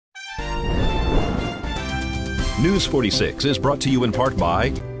News 46 is brought to you in part by...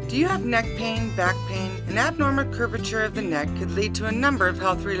 Do you have neck pain, back pain? An abnormal curvature of the neck could lead to a number of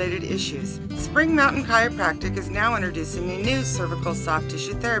health-related issues. Spring Mountain Chiropractic is now introducing a new cervical soft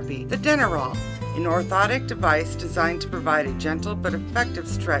tissue therapy, the Denerol, an orthotic device designed to provide a gentle but effective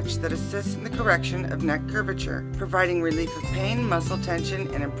stretch that assists in the correction of neck curvature, providing relief of pain, muscle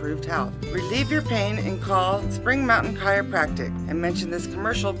tension, and improved health. Relieve your pain and call Spring Mountain Chiropractic and mention this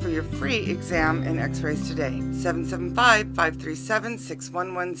commercial for your free exam and x-rays today.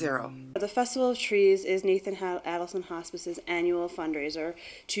 775-537-6110. The Festival of Trees is Nathan Adelson Hospice's annual fundraiser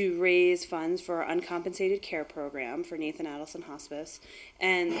to raise funds for our uncompensated care program for Nathan Adelson Hospice,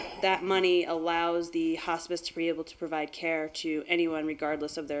 and that money allows the hospice to be able to provide care to anyone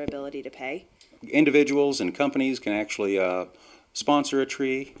regardless of their ability to pay. Individuals and companies can actually sponsor a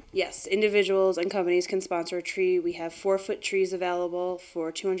tree? Yes, individuals and companies can sponsor a tree. We have 4-foot trees available for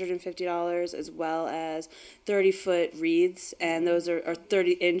 $250, as well as 30-foot wreaths, and those are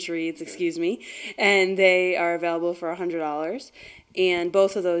 30-inch wreaths, excuse me, and they are available for $100. And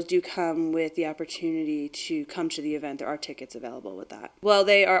both of those do come with the opportunity to come to the event. There are tickets available with that. Well,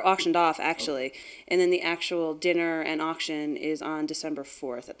 they are auctioned off, actually. And then the actual dinner and auction is on December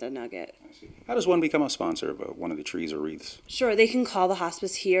 4th at the Nugget. I see. How does one become a sponsor of one of the trees or wreaths? Sure, they can call the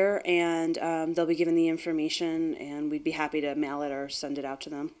hospice here, and they'll be given the information, and we'd be happy to mail it or send it out to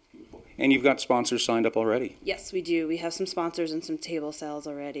them. And you've got sponsors signed up already? Yes, we do. We have some sponsors and some table sales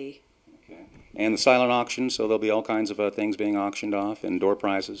already. And the silent auction, so there'll be all kinds of things being auctioned off and door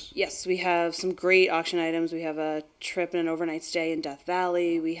prizes? Yes, we have some great auction items. We have a trip and an overnight stay in Death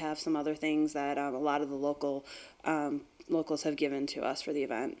Valley. We have some other things that a lot of the locals have given to us for the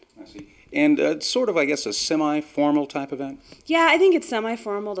event. I see. And it's sort of, I guess, a semi-formal type event? Yeah, I think it's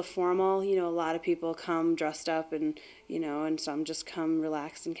semi-formal to formal. You know, a lot of people come dressed up and, and some just come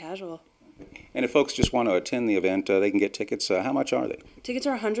relaxed and casual. And if folks just want to attend the event, they can get tickets. How much are they? Tickets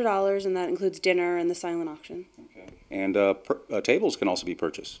are $100, and that includes dinner and the silent auction. Okay. And tables can also be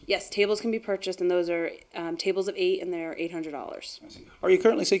purchased? Yes, tables can be purchased, and those are tables of 8, and they're $800. I see. Are you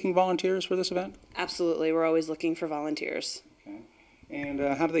currently seeking volunteers for this event? Absolutely. We're always looking for volunteers. Okay. And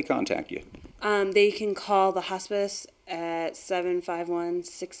how do they contact you? They can call the hospice at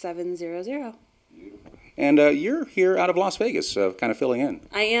 751-6700. And you're here out of Las Vegas, kind of filling in.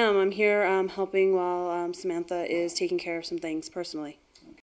 I am. I'm here helping while Samantha is taking care of some things personally.